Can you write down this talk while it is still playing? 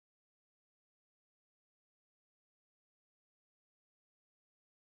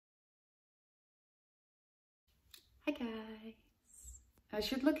Hi guys. I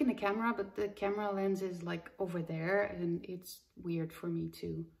should look in the camera, but the camera lens is like over there and it's weird for me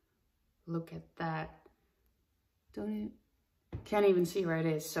to look at that. Can't even see where it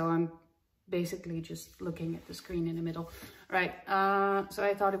is, so I'm basically just looking at the screen in the middle. Right, so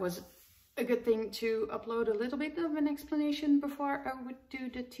I thought it was a good thing to upload a little bit of an explanation before I would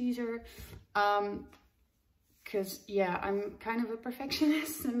do the teaser. Because yeah, I'm kind of a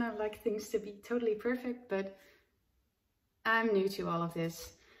perfectionist and I like things to be totally perfect, but I'm new to all of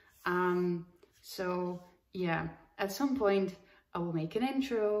this. So yeah, at some point I will make an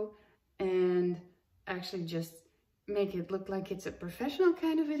intro and actually just make it look like it's a professional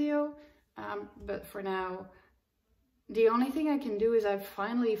kind of video. But for now, the only thing I can do is I've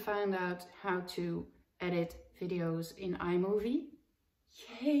finally found out how to edit videos in iMovie.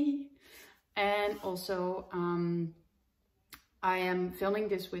 Yay! And also, I am filming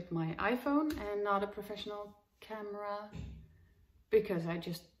this with my iPhone and not a professional camera because I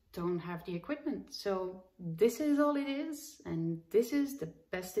just don't have the equipment. So this is all it is, and this is the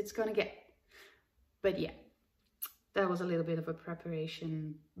best it's gonna get. But yeah, that was a little bit of a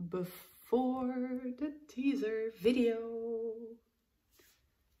preparation before the teaser video.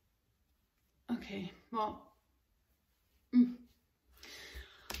 Okay, well, let's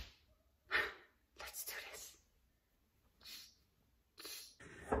do this.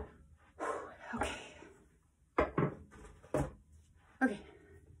 Okay,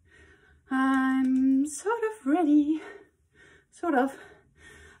 I'm sort of ready, sort of.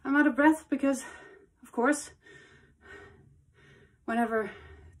 I'm out of breath because, of course, whenever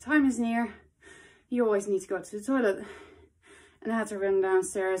time is near, you always need to go to the toilet. And I had to run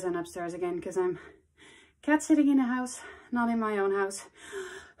downstairs and upstairs again because I'm cat sitting in a house, not in my own house.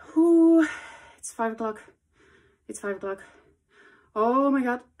 Ooh, it's 5 o'clock. It's 5 o'clock. Oh my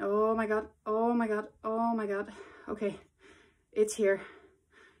god, oh my god, oh my god, oh my god. Okay, it's here.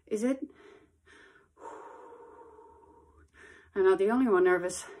 Is it? I'm not the only one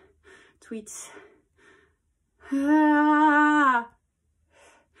nervous. Tweets. Ah.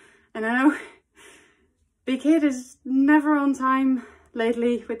 And I know Big Hit is never on time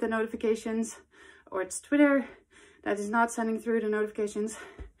lately with the notifications, or it's Twitter that is not sending through the notifications.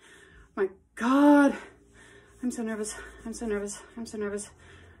 My god, I'm so nervous. I'm so nervous. I'm so nervous.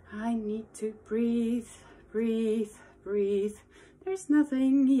 I need to breathe, breathe, breathe. There's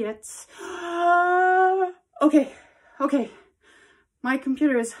nothing yet. Okay, okay. My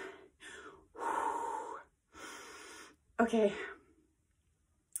computer is... Okay.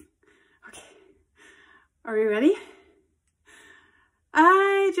 Okay. Are you ready?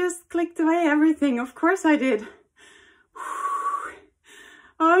 I just clicked away everything. Of course I did.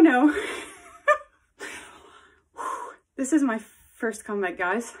 Oh no. This is my first comeback,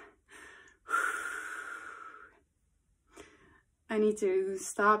 guys. I need to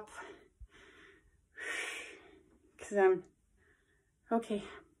stop because I'm okay.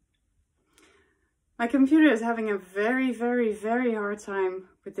 My computer is having a very, very, very hard time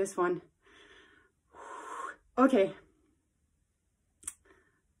with this one. Okay,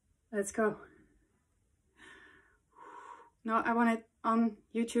 let's go. No, I want it on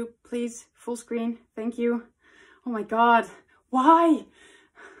YouTube, please. Full screen, thank you. Oh my god, why?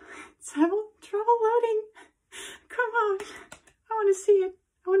 It's having trouble loading. Come on, I want to see it.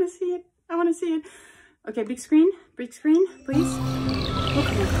 I want to see it. I want to see it. Okay, big screen, please.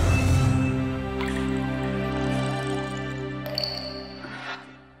 Okay.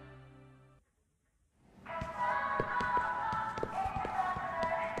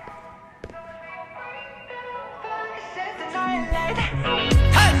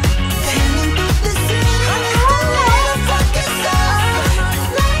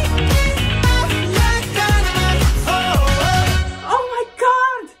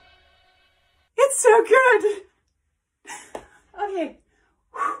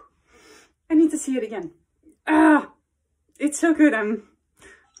 See it again. Ah, it's so good. I'm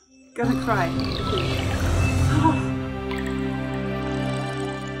gonna cry. Oh.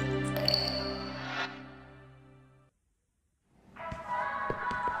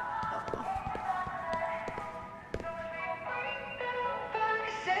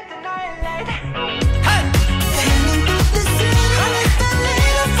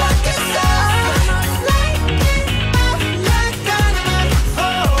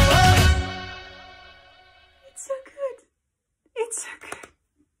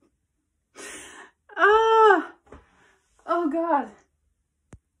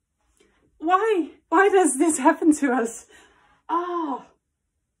 Why does this happen to us? Oh,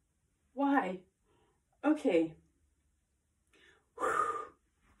 why? Okay.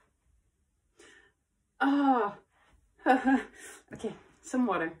 Ah, Okay, some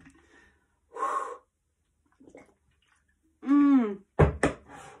water. Mmm.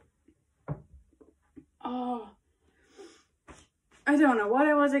 Oh. I don't know what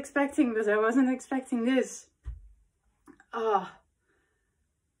I was expecting, but I wasn't expecting this. Ah.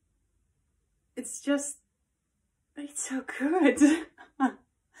 It's just, it's so good.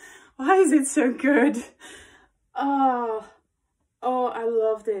 Why is it so good? Oh, oh, I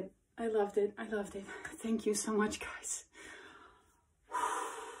loved it. I loved it. I loved it. Thank you so much, guys.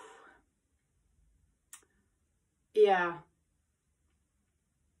 Yeah.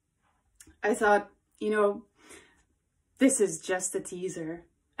 I thought, you know, this is just a teaser.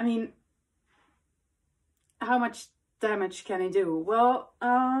 I mean, how much damage can I do? Well,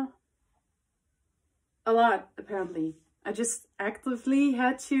 a lot, apparently. I just actively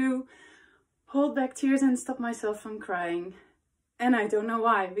had to hold back tears and stop myself from crying. And I don't know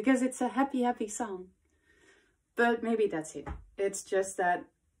why, because it's a happy, happy song. But maybe that's it. It's just that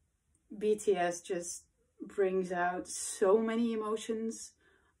BTS just brings out so many emotions.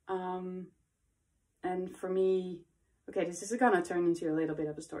 And for me, okay, this is gonna turn into a little bit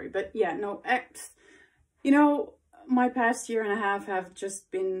of a story. But yeah, no, you know, my past year and a half have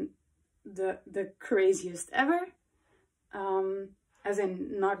just been the craziest ever. As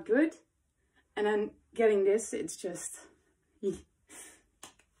in not good. And then getting this, it's just...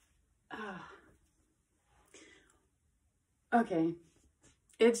 Okay,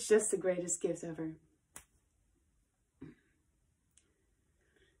 it's just the greatest gift ever.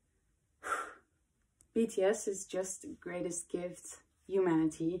 BTS is just the greatest gift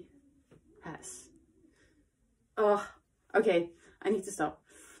humanity has. Oh, okay, I need to stop.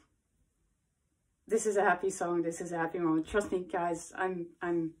 This is a happy song. This is a happy moment. Trust me, guys. I'm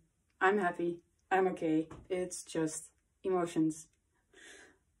happy. I'm okay. It's just emotions.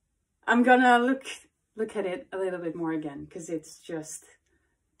 I'm gonna look at it a little bit more again because it's just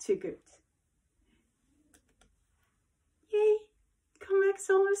too good. Yay! Comeback's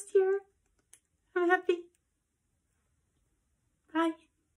almost here. I'm happy. Bye.